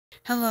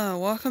Hello,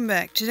 welcome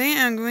back. Today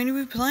I'm going to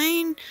be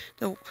playing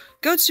the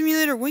Goat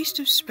Simulator Waste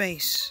of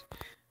Space.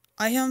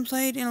 I haven't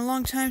played in a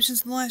long time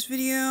since the last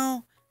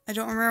video. I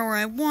don't remember where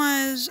I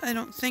was. I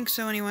don't think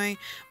so anyway,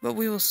 but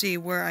we will see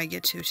where I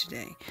get to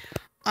today.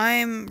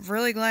 I'm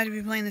really glad to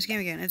be playing this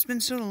game again. It's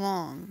been so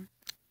long.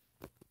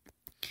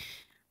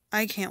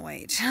 I can't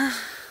wait.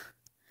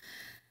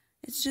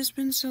 It's just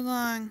been so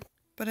long,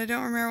 but I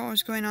don't remember what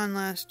was going on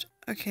last.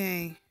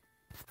 Okay,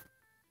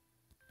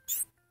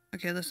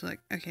 let's look.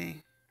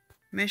 Okay.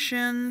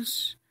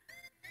 Missions.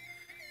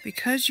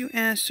 Because you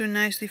asked so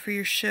nicely for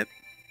your ship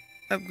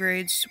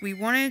upgrades, we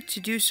wanted to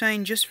do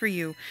something just for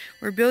you.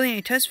 We're building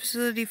a test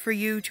facility for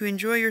you to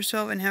enjoy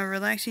yourself and have a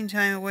relaxing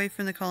time away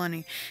from the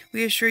colony.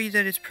 We assure you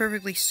that it's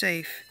perfectly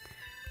safe.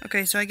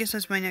 Okay, so I guess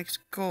that's my next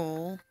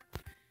goal.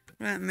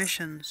 What about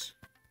missions?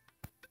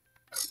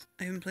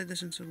 I haven't played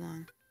this in so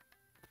long.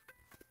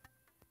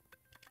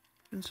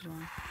 It's been so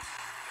long.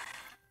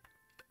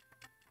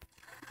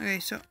 Okay,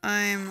 so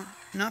I'm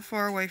not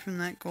far away from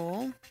that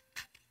goal.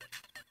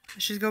 I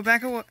should go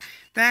back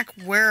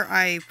where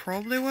I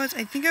probably was.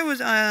 I think I was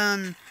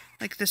on,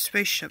 like, the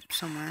spaceship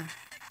somewhere.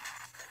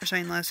 Or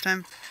something last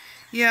time.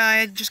 Yeah, I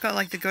had just got,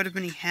 like, the goat of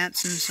many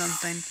hats and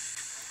something.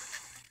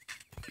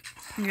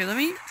 Okay, let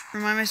me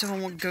remind myself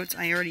on what goats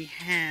I already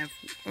have.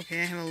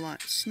 Okay, I have a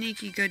lot.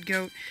 Sneaky, good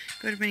goat,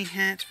 goat of many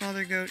hats,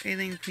 father goat,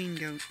 alien queen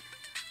goat.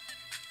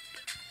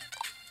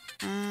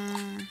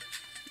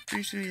 I'm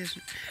just gonna do this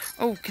one.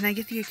 Oh, can I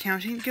get the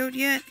accountant goat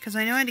yet? Because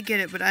I know I had to get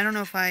it, but I don't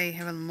know if I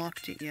have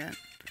unlocked it yet.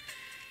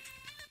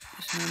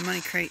 There's no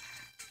money crate.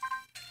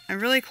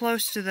 I'm really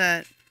close to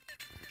that,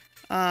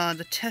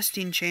 the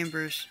testing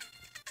chambers.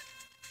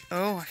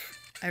 Oh,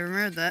 I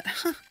remembered that.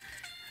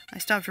 I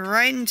stopped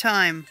right in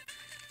time.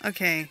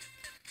 Okay.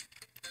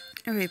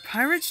 Okay,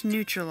 pirates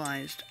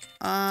neutralized.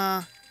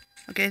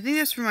 Okay, I think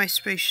that's for my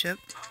spaceship.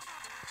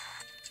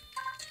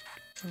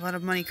 A lot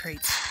of money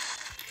crates.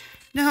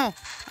 No!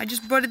 I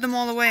just butted them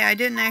all away. I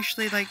didn't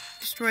actually, like,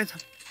 destroy them.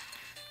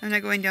 I'm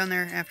not going down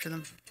there after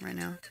them right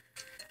now.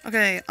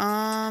 Okay,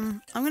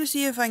 I'm gonna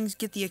see if I can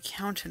get the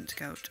accountant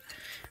goat.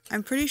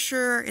 I'm pretty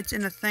sure it's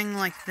in a thing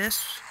like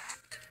this,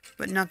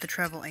 but not the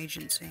travel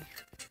agency.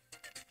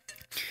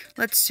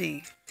 Let's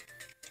see.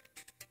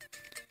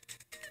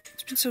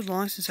 It's been so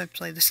long since I've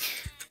played this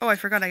game. Oh, I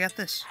forgot I got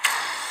this.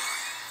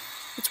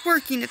 It's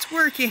working, it's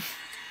working!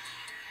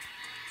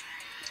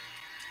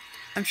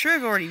 I'm sure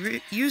I've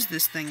already used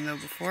this thing, though,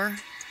 before.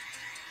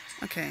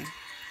 Okay.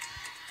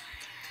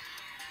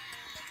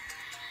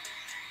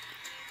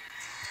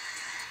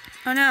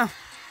 Oh, no.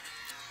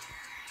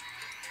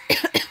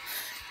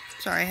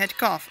 Sorry, I had to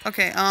cough.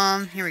 Okay,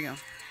 here we go.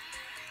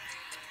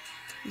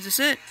 Is this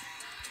it?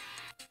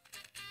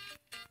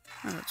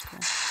 Oh, that's cool.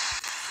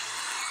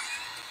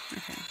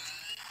 Okay.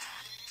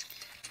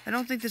 I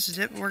don't think this is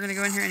it, but we're gonna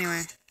go in here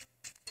anyway.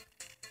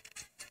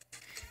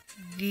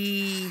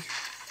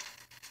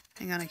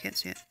 Hang on, I can't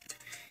see it.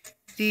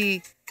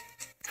 The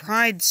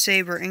Pride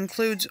Saber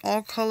includes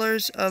all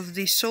colors of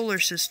the solar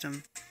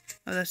system.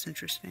 Oh, that's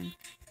interesting.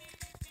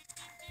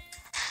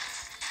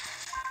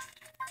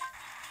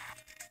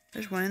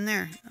 There's one in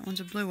there. That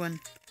one's a blue one.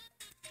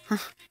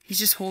 He's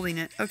just holding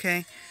it.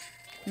 Okay.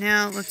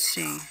 Now, let's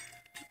see.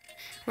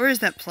 Where is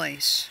that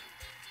place?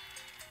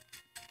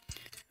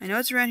 I know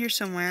it's around here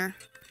somewhere.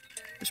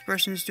 This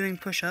person is doing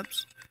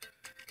push-ups.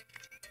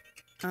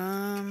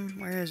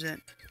 Where is it?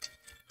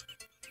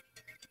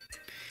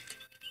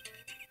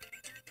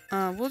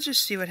 We'll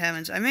just see what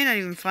happens. I may not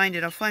even find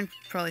it. I'll find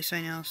probably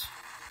something else.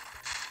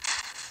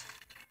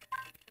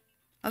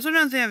 I also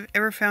don't think I've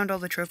ever found all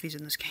the trophies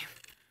in this game.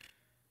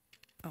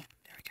 Oh,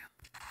 there we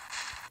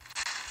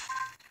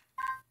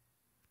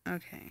go.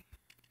 Okay.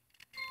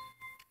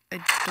 I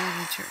don't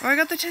need to... Oh, I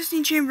got the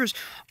testing chambers!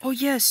 Oh,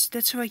 yes!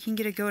 That's how I can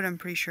get a goat, I'm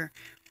pretty sure.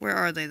 Where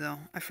are they, though?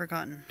 I've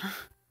forgotten.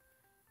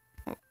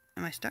 Oh,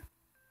 am I stuck?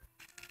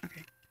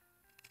 Okay.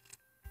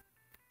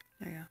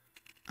 There you go.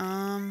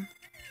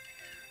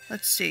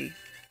 Let's see.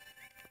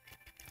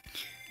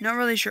 Not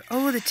really sure.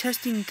 Oh, the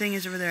testing thing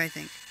is over there, I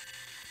think.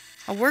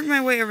 I'll work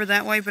my way over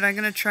that way, but I'm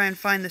gonna try and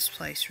find this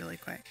place really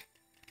quick.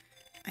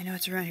 I know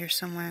it's around here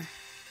somewhere.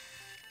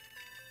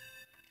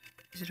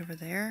 Is it over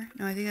there?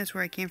 No, I think that's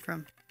where I came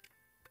from.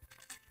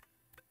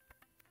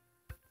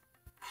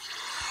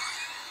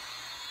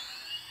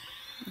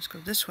 Let's go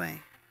this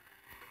way.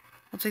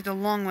 We'll take the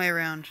long way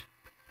around.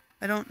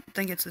 I don't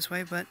think it's this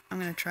way, but I'm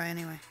gonna try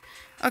anyway.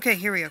 Okay,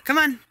 here we go. Come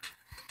on!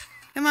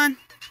 Come on!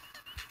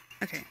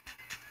 Okay.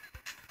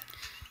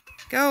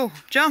 Go!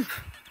 Jump!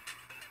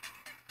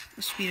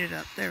 Let's speed it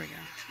up. There we go.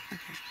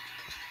 Okay.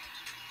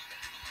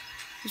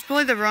 It's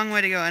probably the wrong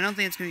way to go. I don't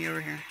think it's gonna be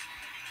over here.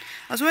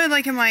 Also, I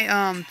like how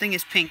my, thing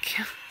is pink.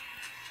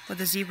 With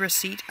the zebra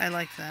seat. I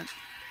like that.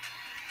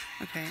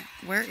 Okay.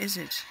 Where is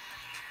it?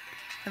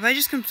 Have I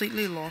just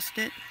completely lost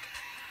it?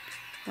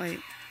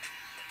 Wait.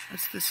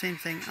 That's the same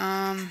thing.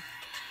 Well,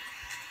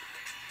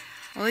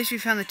 at least we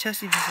found the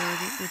testing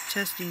facility. The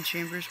testing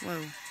chambers.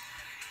 Whoa.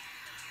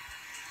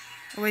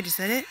 Oh, wait, is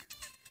that it?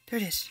 There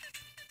it is.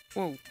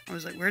 Whoa. I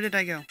was like, where did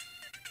I go?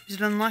 Is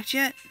it unlocked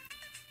yet?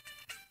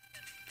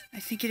 I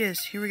think it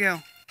is. Here we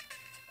go.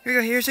 Here we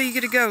go. Here's how you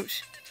get a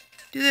goat.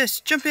 Do this.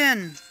 Jump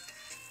in.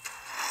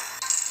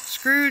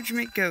 Scrooge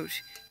McGoat.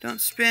 Don't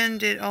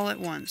spend it all at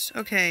once.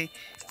 Okay.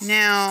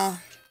 Now,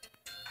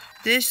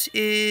 this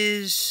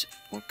is...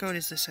 What goat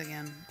is this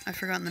again? I've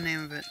forgotten the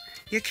name of it.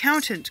 The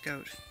accountant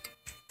goat.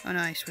 Oh no,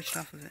 I switched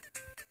off of it.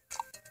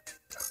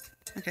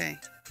 Okay.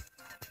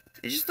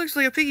 It just looks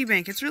like a piggy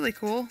bank. It's really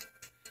cool.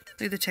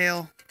 Look at the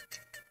tail.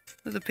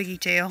 Look at the piggy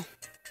tail.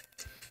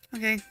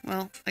 Okay,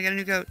 well, I got a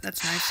new goat.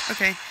 That's nice.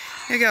 Okay,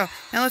 here we go.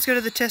 Now let's go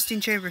to the testing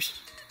chambers.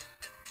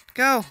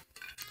 Go!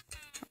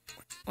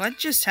 What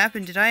just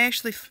happened? Did I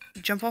actually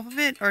jump off of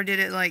it? Or did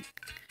it, like,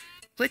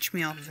 glitch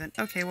me off of it?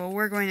 Okay, well,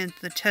 we're going into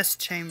the test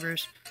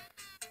chambers.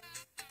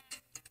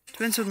 It's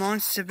been so long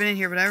since I've been in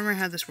here, but I remember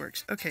how this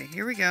works. Okay,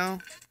 here we go.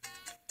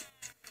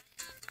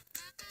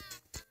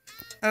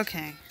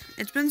 Okay,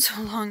 it's been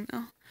so long,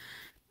 though.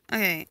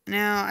 Okay,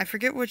 now, I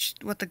forget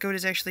what the goat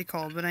is actually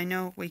called, but I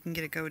know we can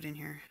get a goat in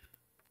here.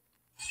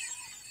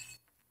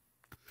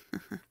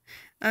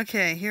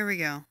 Okay, here we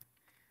go.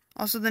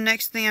 Also, the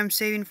next thing I'm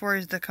saving for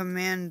is the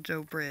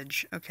commando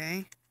bridge,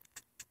 okay?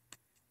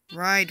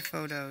 Ride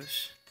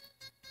photos.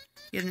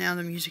 Yeah, now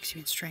the music's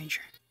even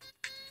stranger.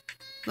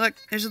 Look,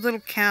 there's a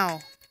little cow.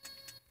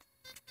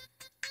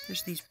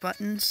 There's these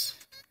buttons.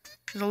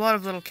 There's a lot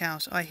of little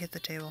cows. Oh, I hit the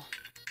table.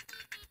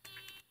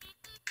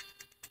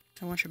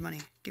 I want your money.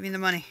 Give me the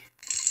money.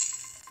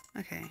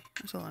 Okay,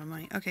 that's a lot of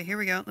money. Okay, here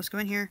we go. Let's go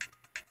in here.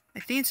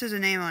 I think it says a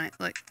name on it.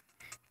 Like,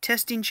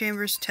 testing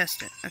chambers,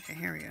 test it. Okay,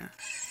 here we go.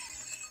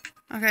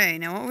 Okay,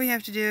 now what we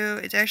have to do,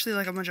 it's actually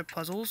like a bunch of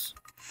puzzles.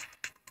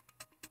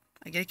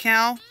 I get a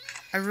cow.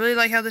 I really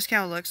like how this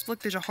cow looks. Look,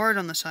 there's a heart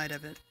on the side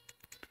of it.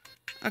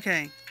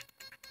 Okay.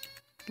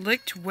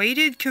 Licked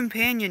weighted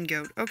companion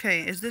goat.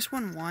 Okay, is this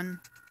one 1?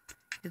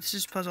 This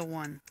is puzzle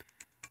 1.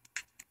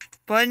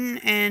 Button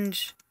and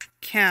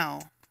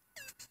cow.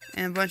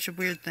 And a bunch of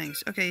weird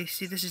things. Okay,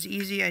 see, this is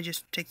easy. I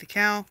just take the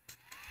cow.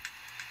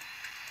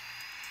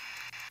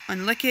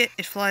 Unlick it.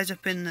 It flies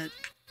up in the...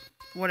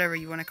 whatever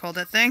you want to call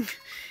that thing.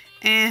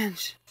 And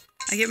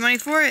I get money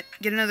for it.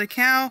 Get another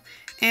cow.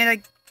 And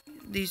I...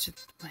 these are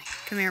money.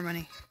 Come here,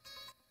 money.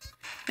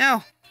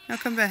 No! No,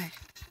 come back.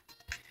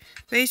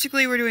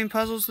 Basically, we're doing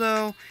puzzles,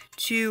 though,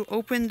 to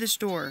open this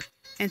door.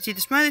 And see,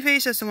 the smiley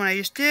face, that's the one I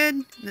just did.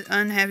 The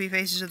unhappy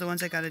faces are the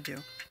ones I gotta do.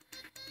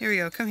 Here we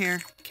go. Come here,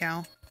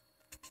 cow.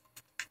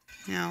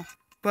 Now,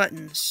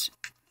 buttons.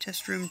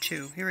 Test room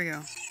 2. Here we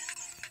go.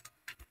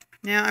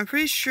 Now, I'm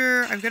pretty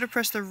sure I've got to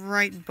press the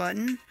right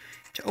button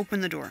to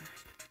open the door.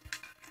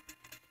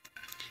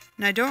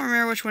 And I don't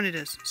remember which one it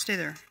is. Stay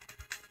there.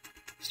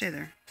 Stay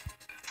there.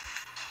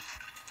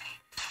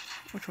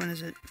 Which one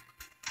is it?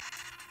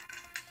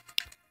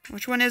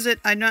 Which one is it?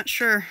 I'm not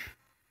sure.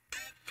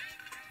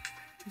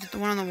 Is it the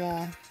one on the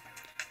wall?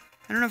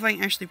 I don't know if I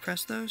can actually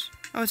press those.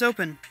 Oh, it's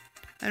open.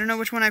 I don't know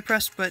which one I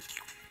pressed, but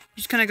you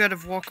just kind of got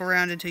to walk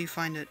around until you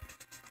find it.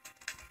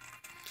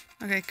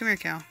 Okay, come here,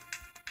 cow.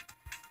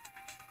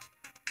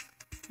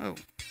 Oh,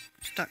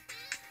 stuck.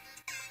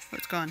 Oh,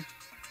 it's gone.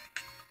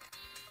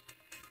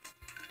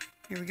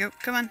 Here we go.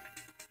 Come on.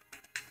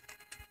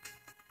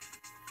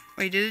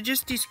 Wait, did it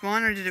just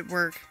despawn or did it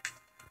work?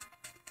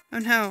 Oh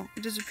no,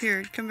 it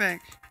disappeared. Come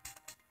back.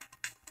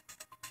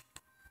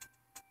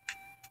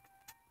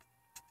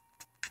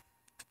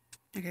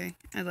 Okay,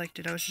 I liked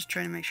it. I was just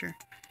trying to make sure.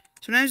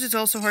 Sometimes it's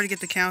also hard to get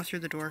the cow through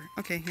the door.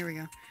 Okay, here we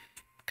go.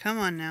 Come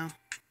on now.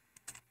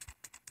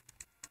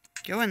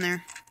 Go in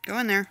there. Go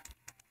in there.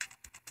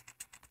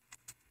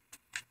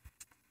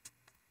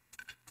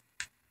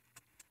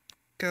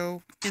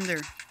 Go in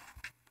there.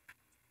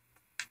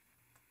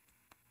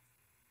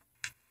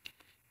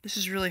 This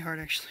is really hard,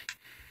 actually.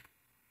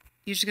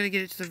 You just gotta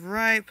get it to the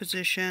right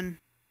position.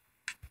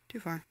 Too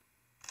far.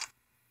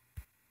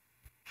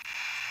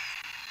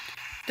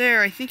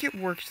 There, I think it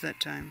worked that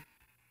time.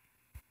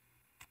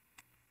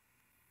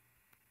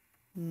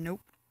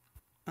 Nope.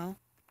 Well.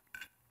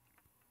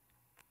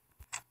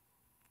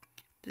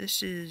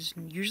 This is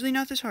usually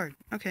not this hard.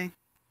 Okay.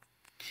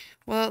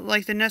 Well,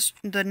 like, the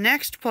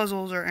next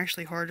puzzles are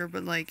actually harder,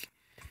 but, like,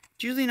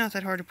 it's usually not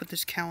that hard to put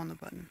this cow on the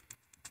button.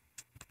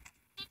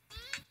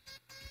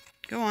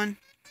 Go on.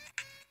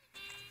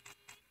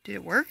 Did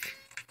it work?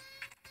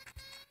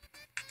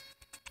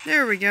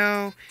 There we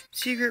go.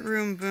 Secret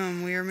room,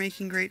 boom. We are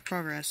making great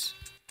progress.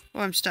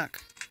 Oh, I'm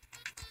stuck.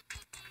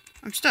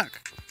 I'm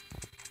stuck.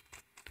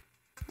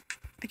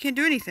 I can't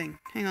do anything.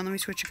 Hang on, let me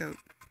switch a goat.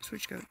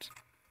 Switch goats.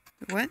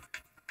 Wait, what?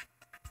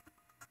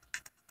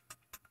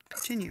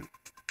 Continue.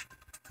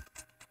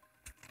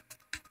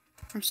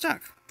 I'm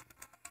stuck.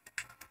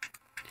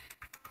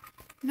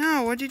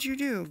 No, what did you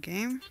do,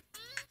 game?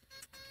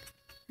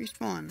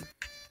 Respawn.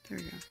 There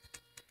we go.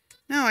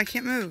 No, I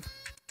can't move.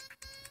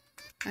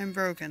 I'm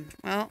broken.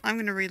 Well, I'm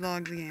gonna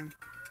relog the game.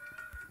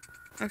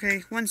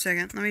 Okay, 1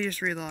 second. Let me just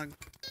relog.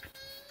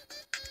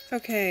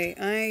 Okay,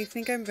 I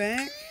think I'm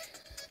back.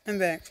 I'm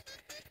back.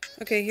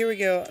 Okay, here we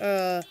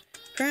go.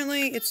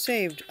 Apparently it's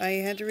saved. I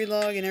had to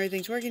relog and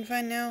everything's working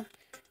fine now.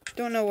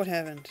 Don't know what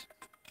happened.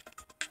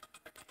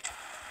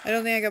 I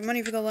don't think I got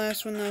money for the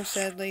last one though,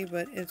 sadly,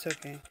 but it's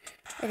okay.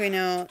 Okay,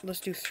 now let's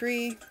do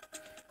 3.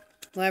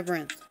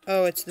 Labyrinth.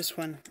 Oh, it's this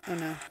one. Oh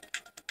no.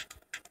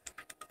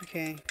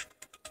 Okay.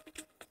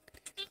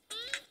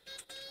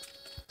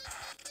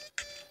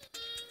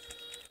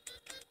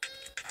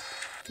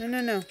 No,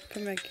 no, no.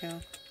 Come back,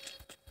 Cal.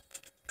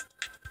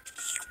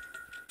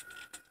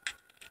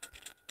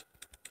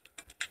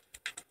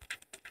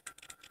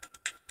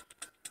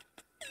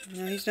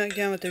 No, he's knocked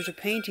down, but there's a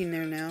painting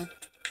there now.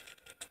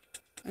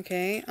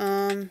 Okay,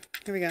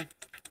 here we go.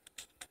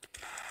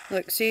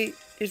 Look, see,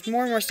 there's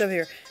more and more stuff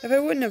here. If I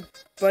wouldn't have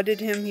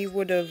butted him, he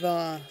would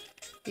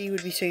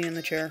be sitting in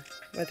the chair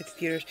by the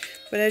computers.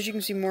 But as you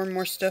can see, more and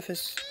more stuff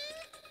is,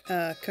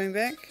 coming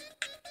back.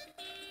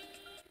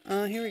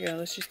 Here we go.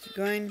 Let's just keep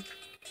going.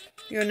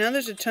 Here we go. Now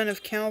there's a ton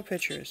of cow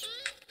pictures.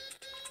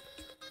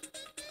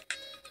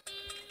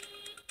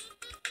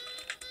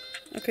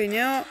 Okay,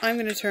 now I'm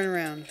gonna turn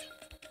around.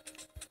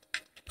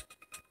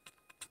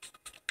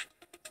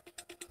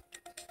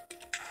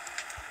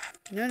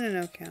 No, no,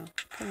 no, Cal.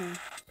 Come on.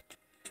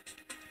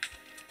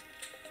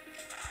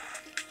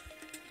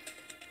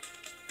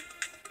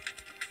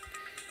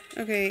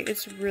 Okay,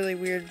 it's really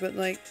weird, but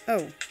like,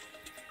 oh,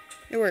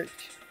 it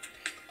worked.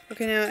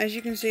 Okay, now, as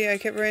you can see, I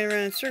kept running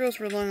around in circles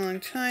for a long, long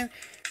time.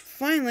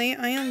 Finally,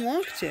 I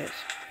unlocked it.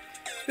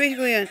 It's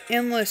basically an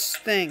endless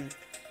thing.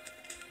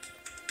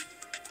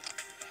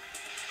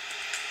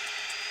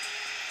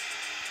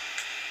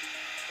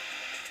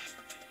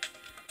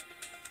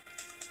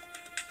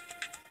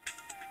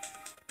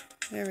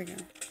 There we go.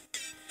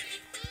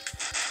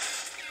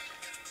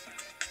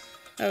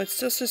 Oh, it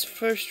still says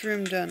first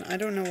room done. I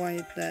don't know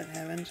why that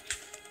happened.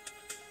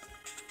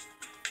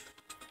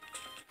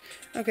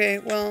 Okay,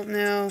 well,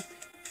 now,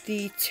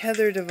 the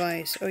tether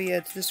device. Oh yeah,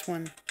 it's this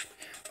one.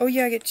 Oh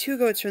yeah, I get 2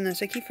 goats from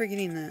this. I keep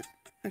forgetting that.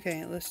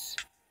 Okay, let's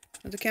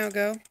let the cow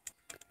go.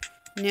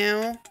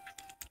 Now,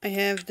 I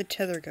have the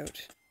tether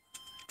goat.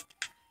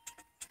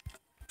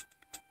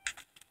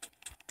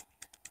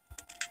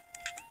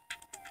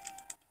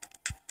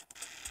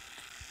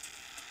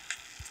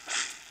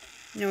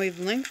 Now we've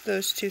linked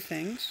those 2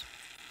 things.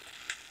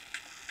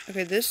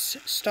 Okay, this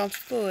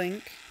stops the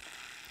link.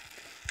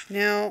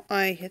 Now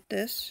I hit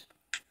this.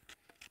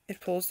 It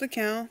pulls the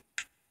cow.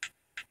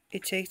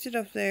 It takes it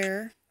up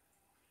there.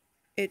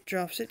 It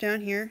drops it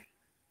down here.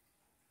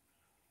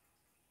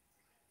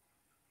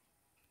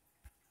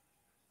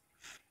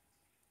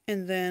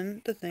 And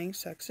then the thing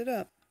sucks it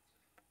up.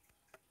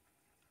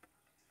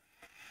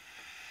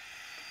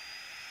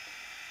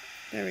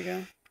 There we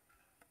go.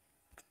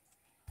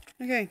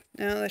 Okay,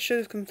 now that should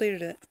have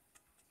completed it.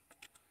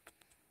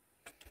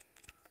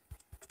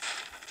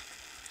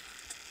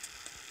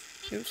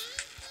 Oops.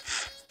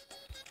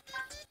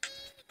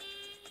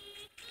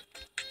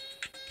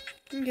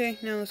 Okay,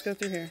 now let's go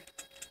through here.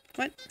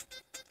 What?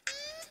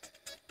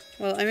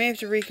 Well, I may have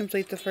to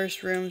recomplete the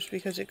first rooms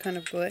because it kind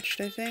of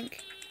glitched, I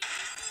think.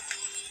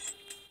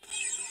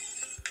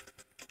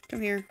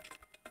 Come here.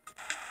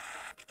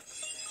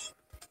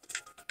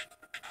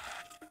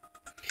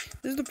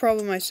 This is the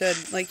problem I said.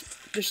 Like,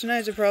 there's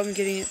sometimes a problem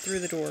getting it through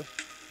the door.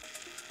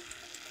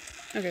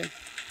 Okay.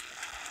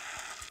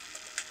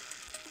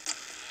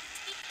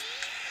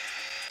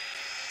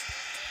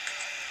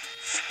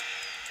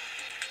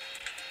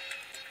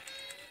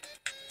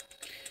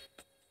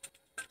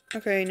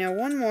 Okay, now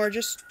one more,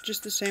 just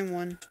the same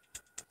one.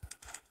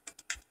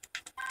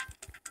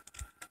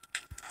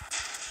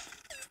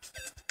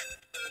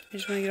 I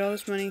just want to get all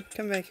this money.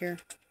 Come back here.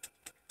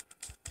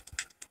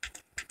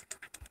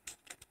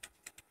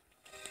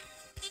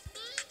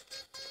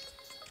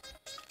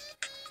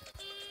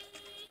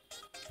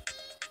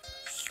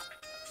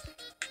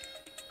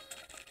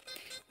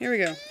 Here we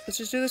go. Let's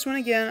just do this one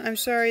again. I'm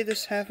sorry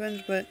this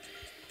happened, but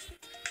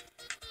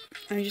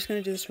I'm just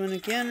going to do this one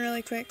again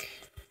really quick.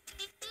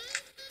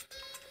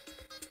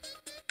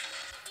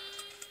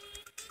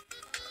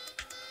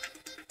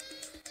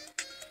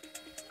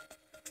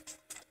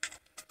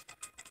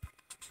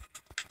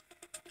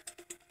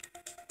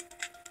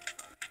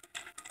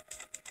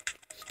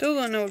 Still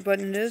don't know what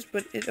button it is,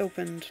 but it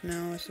opened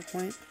now is the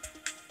point.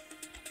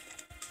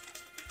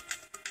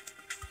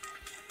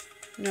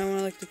 Now I want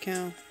to lick the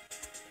cow.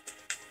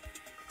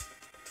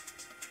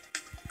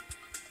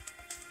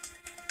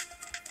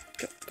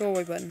 Go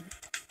away button.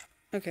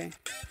 Okay.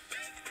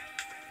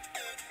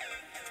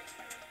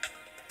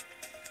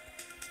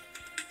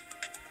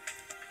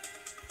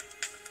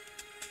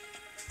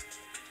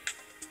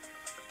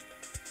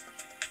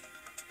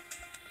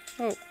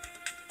 Oh.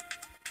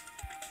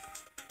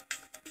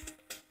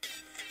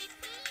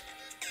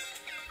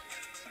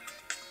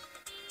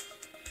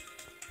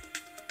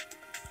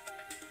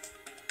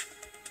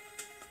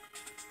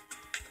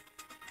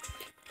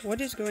 What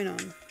is going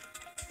on?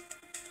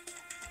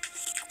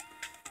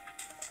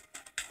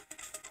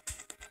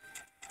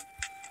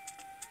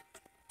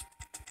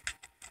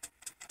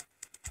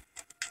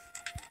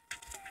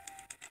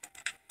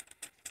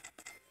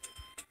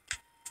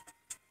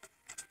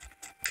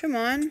 Come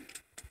on.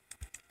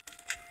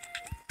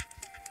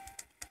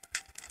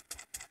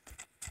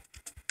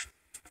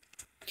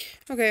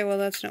 Okay, well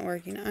that's not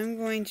working. I'm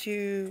going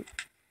to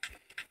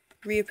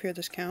reappear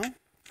this cow.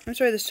 I'm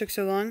sorry this took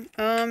so long.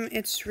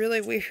 It's really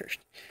weird.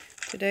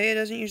 Today it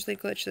doesn't usually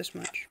glitch this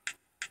much.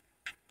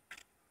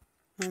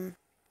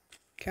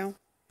 Cow.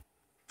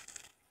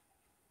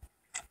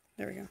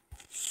 There we go.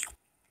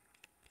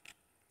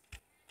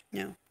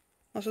 No.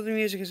 Also the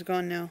music is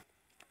gone now.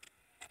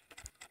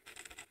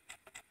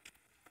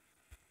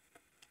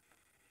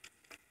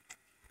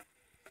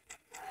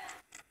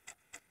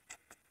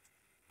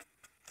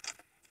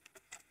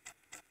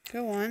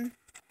 Go on.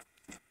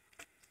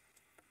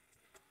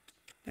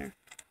 There.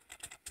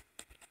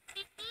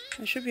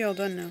 It should be all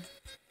done now.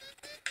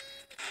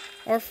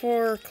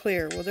 R4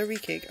 clear. Will there be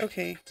cake?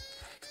 Okay.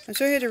 I'm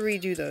sorry I had to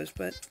redo those,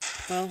 but,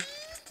 well.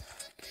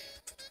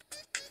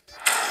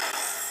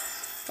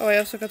 Oh, I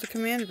also got the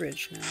command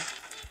bridge now.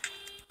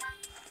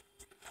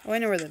 Oh, I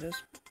know where that is.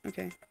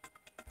 Okay.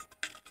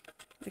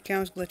 The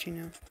cow's glitchy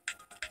now.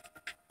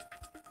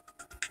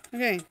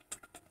 Okay.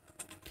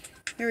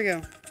 Here we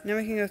go. Now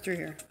we can go through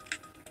here.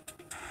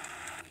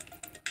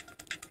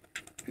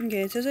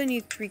 Okay, it says I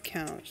need 3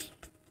 cows.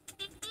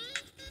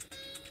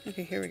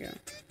 Okay, here we go.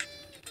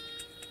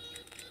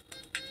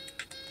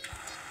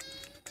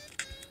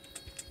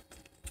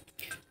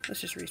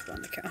 Let's just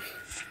respawn the cow.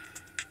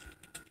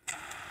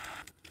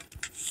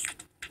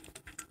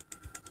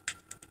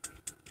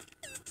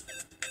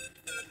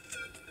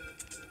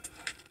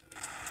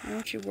 Why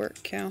don't you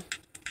work, cow?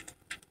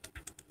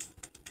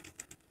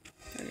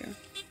 There we go.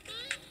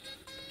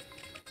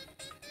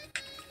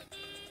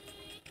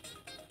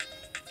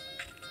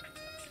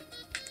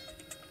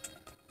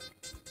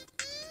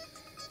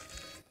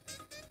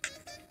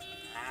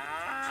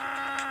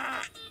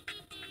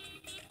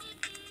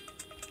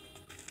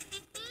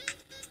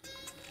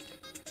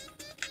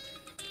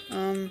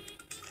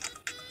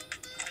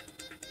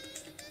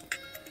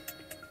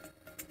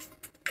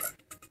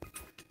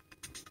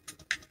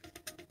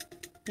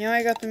 Now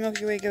I got the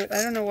Milky Way goat.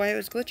 I don't know why it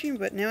was glitching,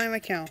 but now I'm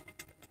a cow.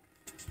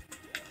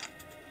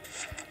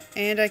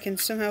 And I can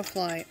somehow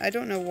fly. I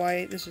don't know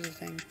why this is a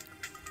thing.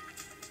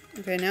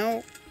 Okay,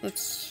 now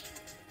let's...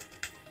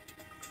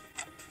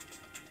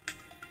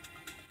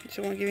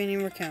 So it won't give you any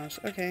more cows.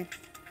 Okay.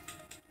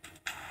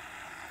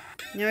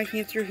 Now I can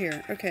get through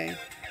here. Okay.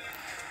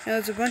 Now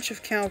there's a bunch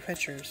of cow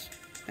pictures.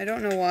 I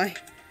don't know why.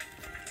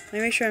 Let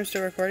me make sure I'm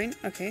still recording.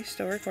 Okay,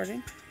 still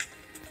recording.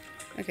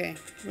 Okay,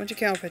 a bunch of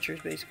cow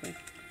pictures, basically.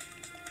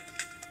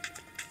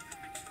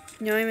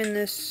 Now I'm in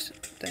this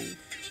thing.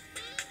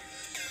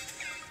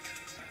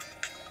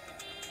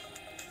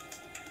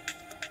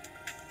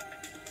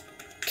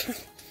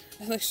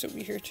 That looks so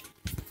weird.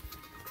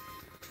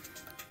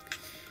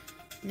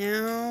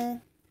 Now,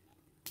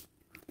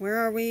 where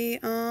are we?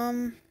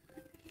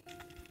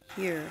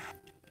 Here.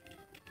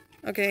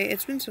 Okay,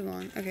 it's been so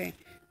long. Okay.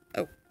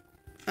 Oh,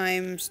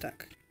 I'm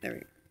stuck. There we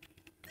go.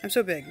 I'm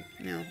so big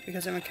now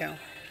because I'm a cow.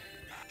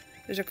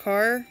 There's a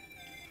car,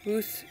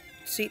 booth,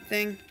 seat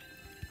thing.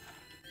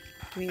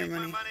 Give me your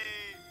money.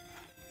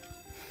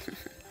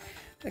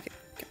 Okay,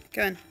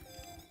 go on.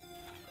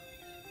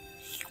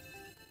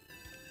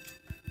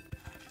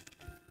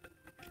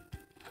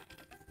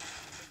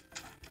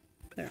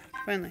 There,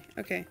 finally.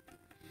 Okay.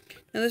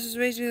 Now this is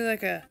basically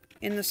like a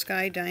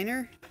in-the-sky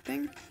diner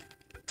thing.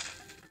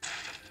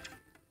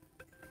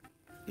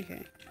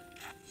 Okay.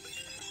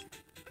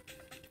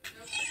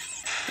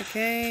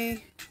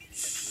 Okay.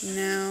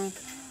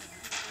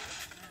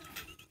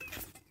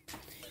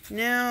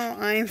 Now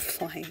I'm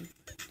flying.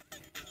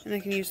 And I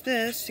can use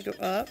this to go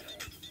up.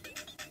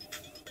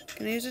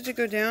 Can I use it to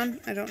go down?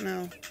 I don't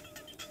know.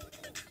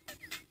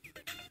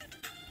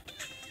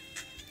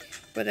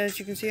 But as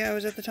you can see, I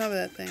was at the top of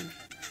that thing.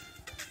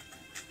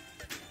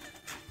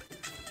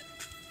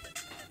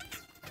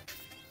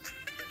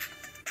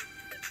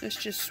 Let's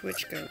just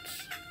switch goats.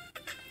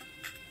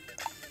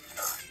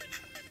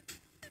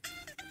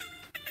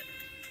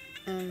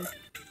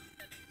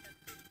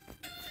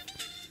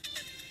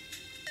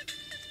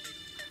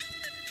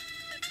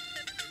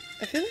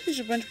 I feel like there's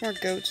a bunch more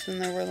goats than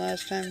there were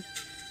last time.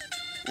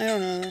 I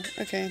don't know.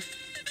 Okay.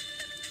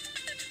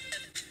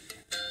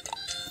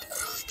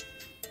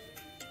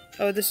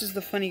 Oh, this is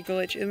the funny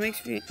glitch. It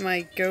makes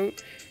my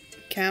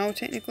cow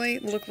technically,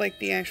 look like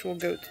the actual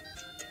goat.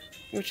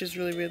 Which is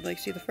really weird. Like,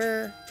 see the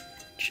fur?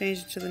 Change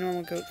it to the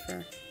normal goat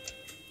fur.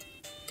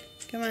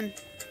 Come on.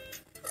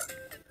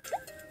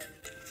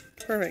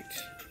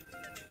 Perfect.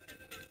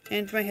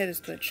 And my head is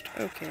glitched.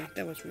 Okay,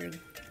 that was weird.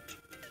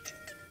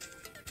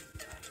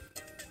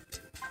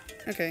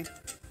 Okay.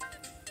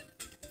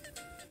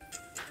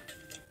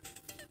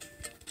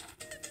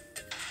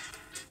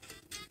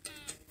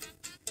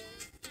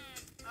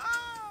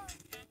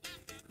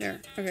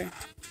 There, okay.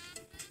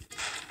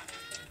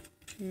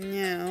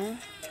 Now,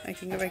 I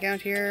can go back out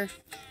here.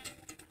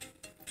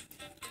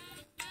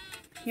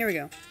 Here we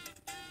go.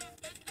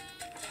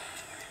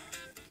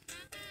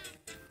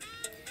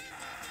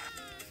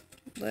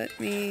 Let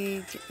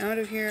me get out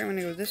of here. I'm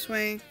gonna go this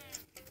way.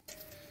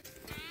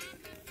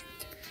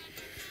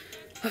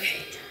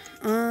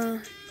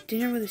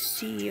 dinner with the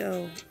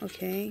CEO.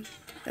 Okay.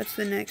 That's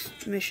the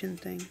next mission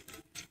thing.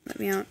 Let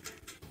me out.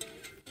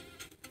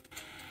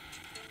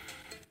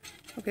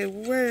 Okay,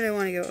 where did I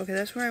want to go? Okay,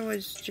 that's where I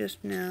was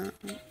just now.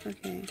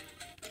 Okay.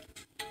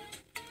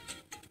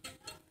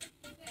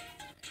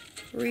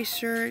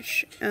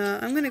 Research.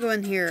 I'm gonna go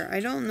in here. I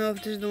don't know if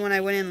this is the one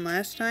I went in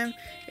last time.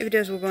 If it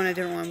does, we'll go in a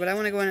different one. But I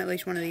want to go in at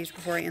least one of these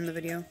before I end the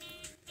video.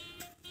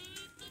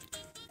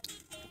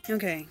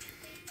 Okay.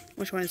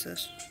 Which one is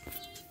this?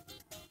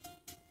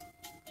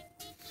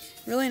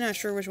 Really not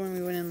sure which one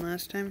we went in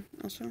last time,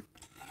 also.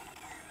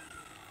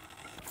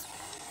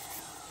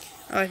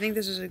 Oh, I think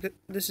this is a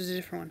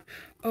different one.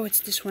 Oh, it's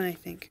this one, I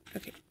think.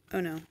 Okay.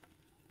 Oh, no.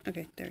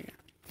 Okay, there we go.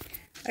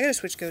 I gotta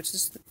switch goats.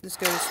 This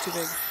goat is too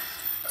big.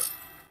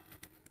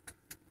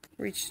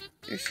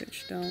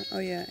 Research don't. Oh,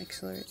 yeah,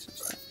 accelerates and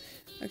stuff.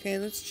 Okay,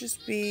 let's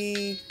just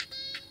be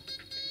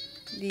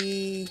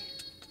the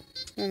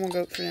normal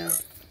goat for now.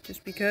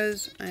 Just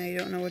because I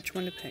don't know which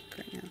one to pick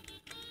right now.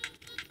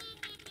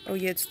 Oh,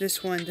 yeah, it's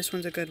this one. This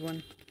one's a good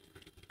one.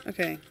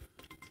 Okay.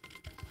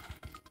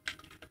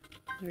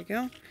 There we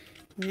go.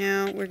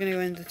 Now we're going to go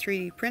into the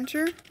 3D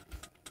printer.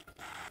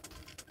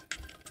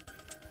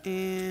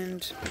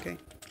 And, okay,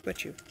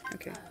 but you.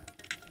 Okay.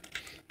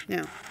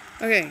 Now,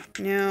 okay,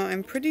 now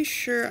I'm pretty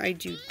sure I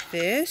do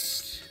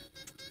this.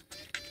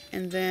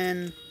 And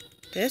then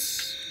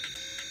this.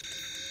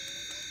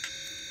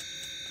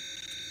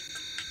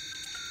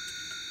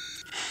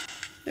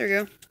 There we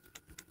go.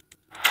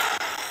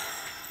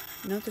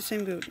 Not the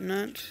same goat,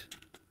 not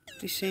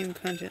the same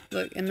content.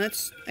 Look, and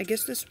that's, I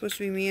guess this is supposed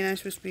to be me and I'm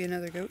supposed to be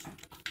another goat.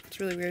 It's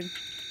really weird.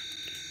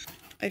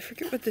 I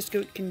forget what this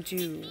goat can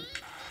do.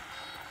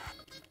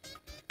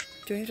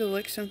 Do I have to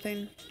lick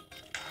something?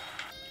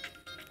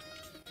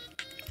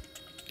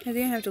 I think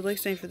I have to lick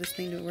something for this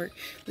thing to work.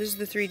 This is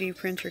the 3D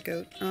printer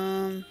goat.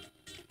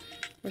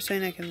 Where's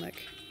something I can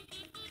lick?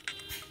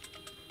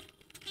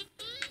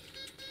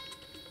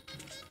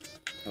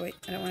 Oh wait,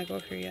 I don't want to go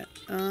up here yet.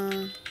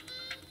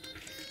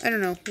 I don't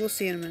know. We'll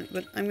see in a minute,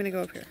 but I'm gonna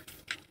go up here.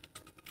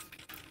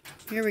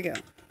 Here we go.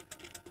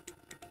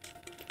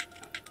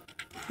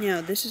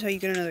 Now, this is how you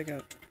get another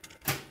goat.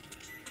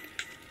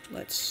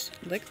 Let's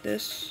lick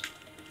this.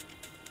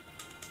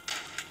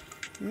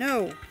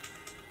 No!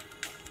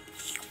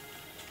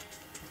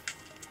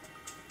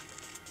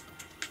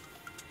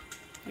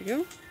 There you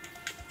go.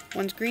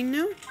 One's green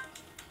now.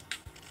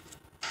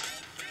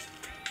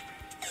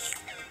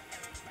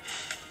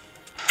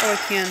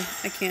 Oh,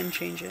 I can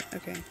change it.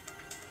 Okay.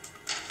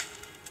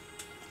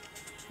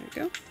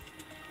 There we go.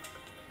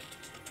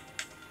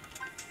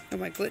 Oh,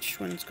 my glitched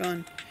one's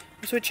gone.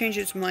 So it changed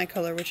it to my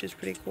color, which is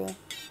pretty cool.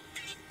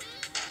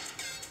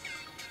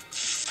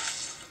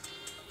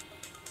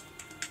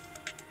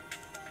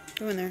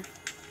 Go in there.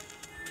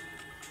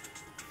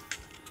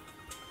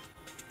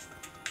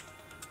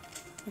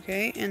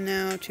 Okay, and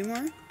now 2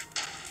 more.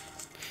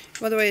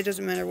 By the way, it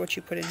doesn't matter what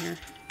you put in here.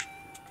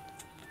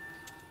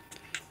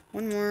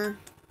 1 more.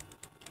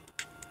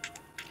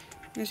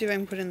 Let's see if I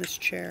can put in this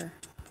chair.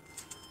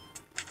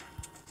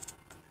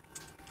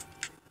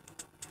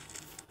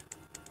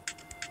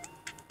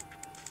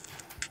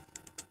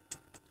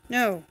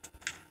 No!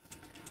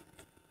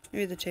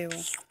 Maybe the table.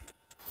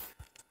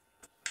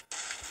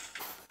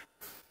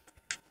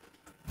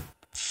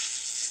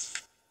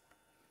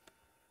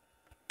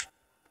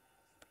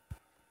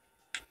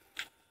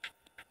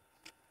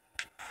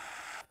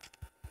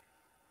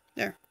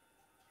 There.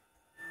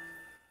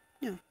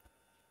 No.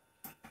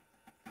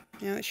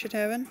 Now it should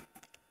happen.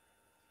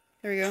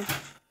 There we go.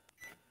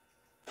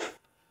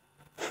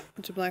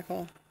 It's a black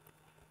hole.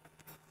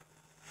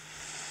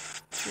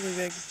 It's really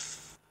big.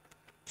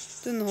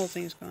 Then the whole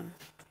thing is gone.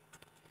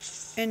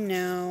 And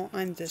now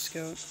I'm this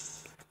goat.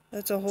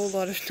 That's a whole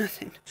lot of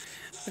nothing.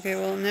 Okay,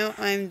 well now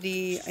I'm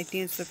the, I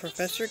think it's the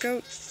professor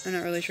goat. I'm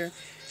not really sure.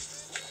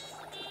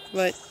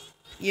 But,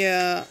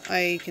 yeah,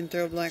 I can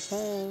throw black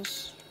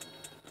holes.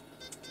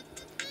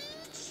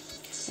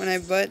 When I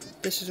butt,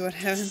 this is what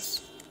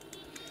happens.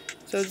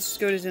 So this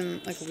goat is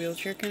in like a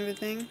wheelchair kind of a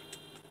thing.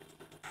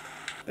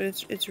 But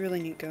it's a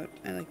really neat goat.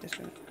 I like this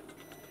goat.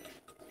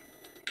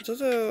 It's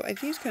also, I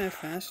think it's kind of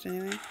fast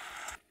anyway.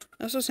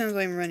 It also sounds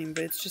like I'm running,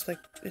 but it's just like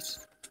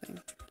this thing.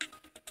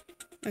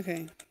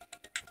 Okay.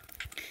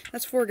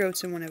 That's 4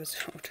 goats in 1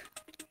 episode.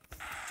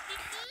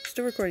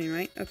 Still recording,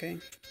 right? Okay.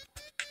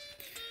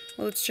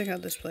 Well, let's check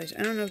out this place.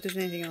 I don't know if there's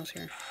anything else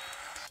here.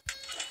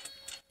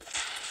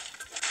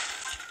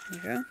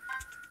 There we go.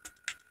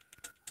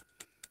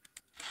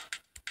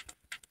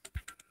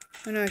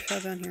 Oh no, I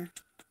fell down here.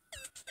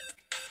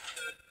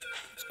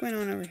 What's going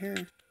on over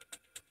here?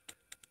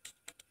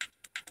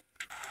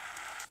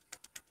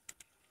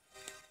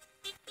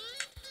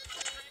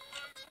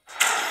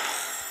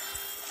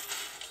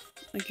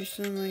 Like you're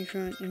stealing money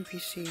from an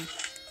NPC.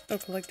 Oh,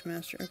 collect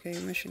master. Okay,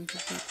 mission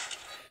complete.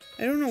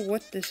 I don't know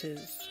what this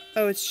is.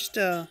 Oh, it's just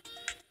a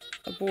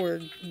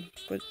board,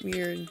 but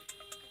weird.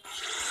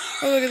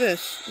 Oh, look at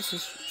this. This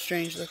is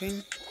strange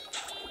looking.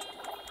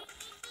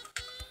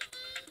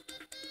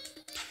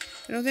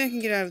 I don't think I can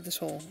get out of this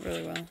hole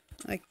really well.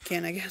 I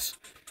can, I guess.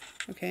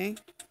 Okay.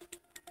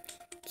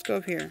 Let's go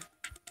up here.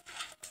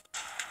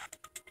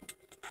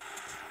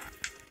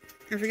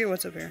 I forget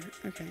what's up here.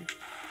 Okay.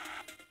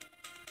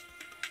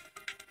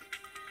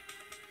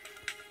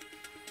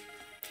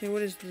 Okay,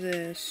 what is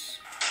this?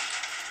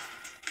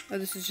 Oh,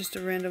 this is just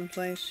a random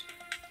place.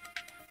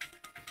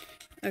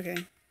 Okay.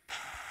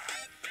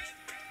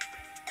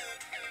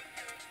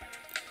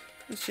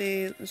 Let's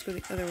see. Let's go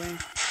the other way.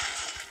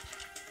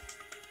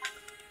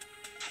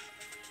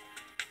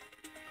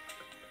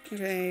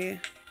 Okay.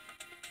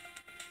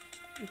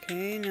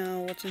 Okay, now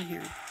what's in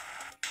here?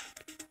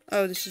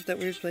 Oh, this is that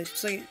weird place.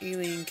 It's like an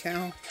alien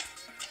cow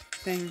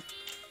thing.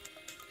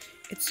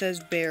 It says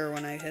bear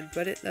when I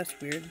headbutt it. That's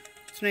weird.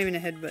 It's not even a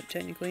headbutt,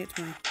 technically. It's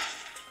my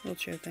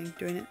wheelchair thing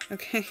doing it.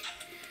 Okay.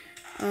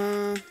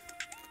 Is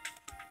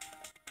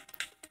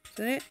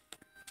that it?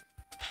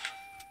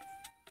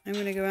 I'm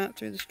gonna go out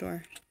through this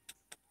door.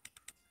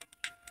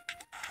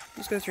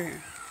 Let's go through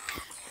here.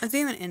 I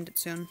think I'm gonna end it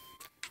soon.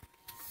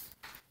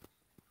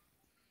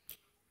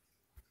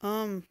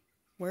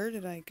 Where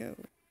did I go?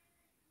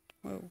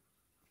 Whoa.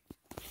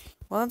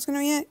 Well, that's gonna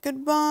be it.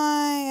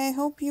 Goodbye. I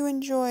hope you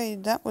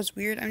enjoyed. That was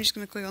weird. I'm just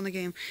gonna click on the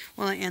game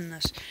while I end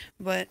this.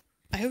 But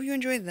I hope you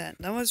enjoyed that.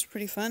 That was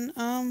pretty fun.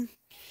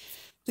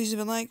 Please leave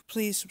a like,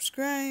 please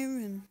subscribe,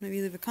 and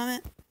maybe leave a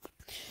comment.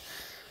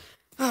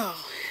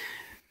 Oh.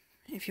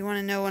 If you want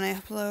to know when I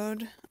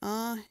upload,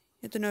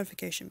 hit the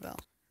notification bell.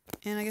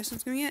 And I guess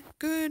that's gonna be it.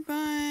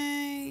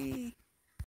 Goodbye.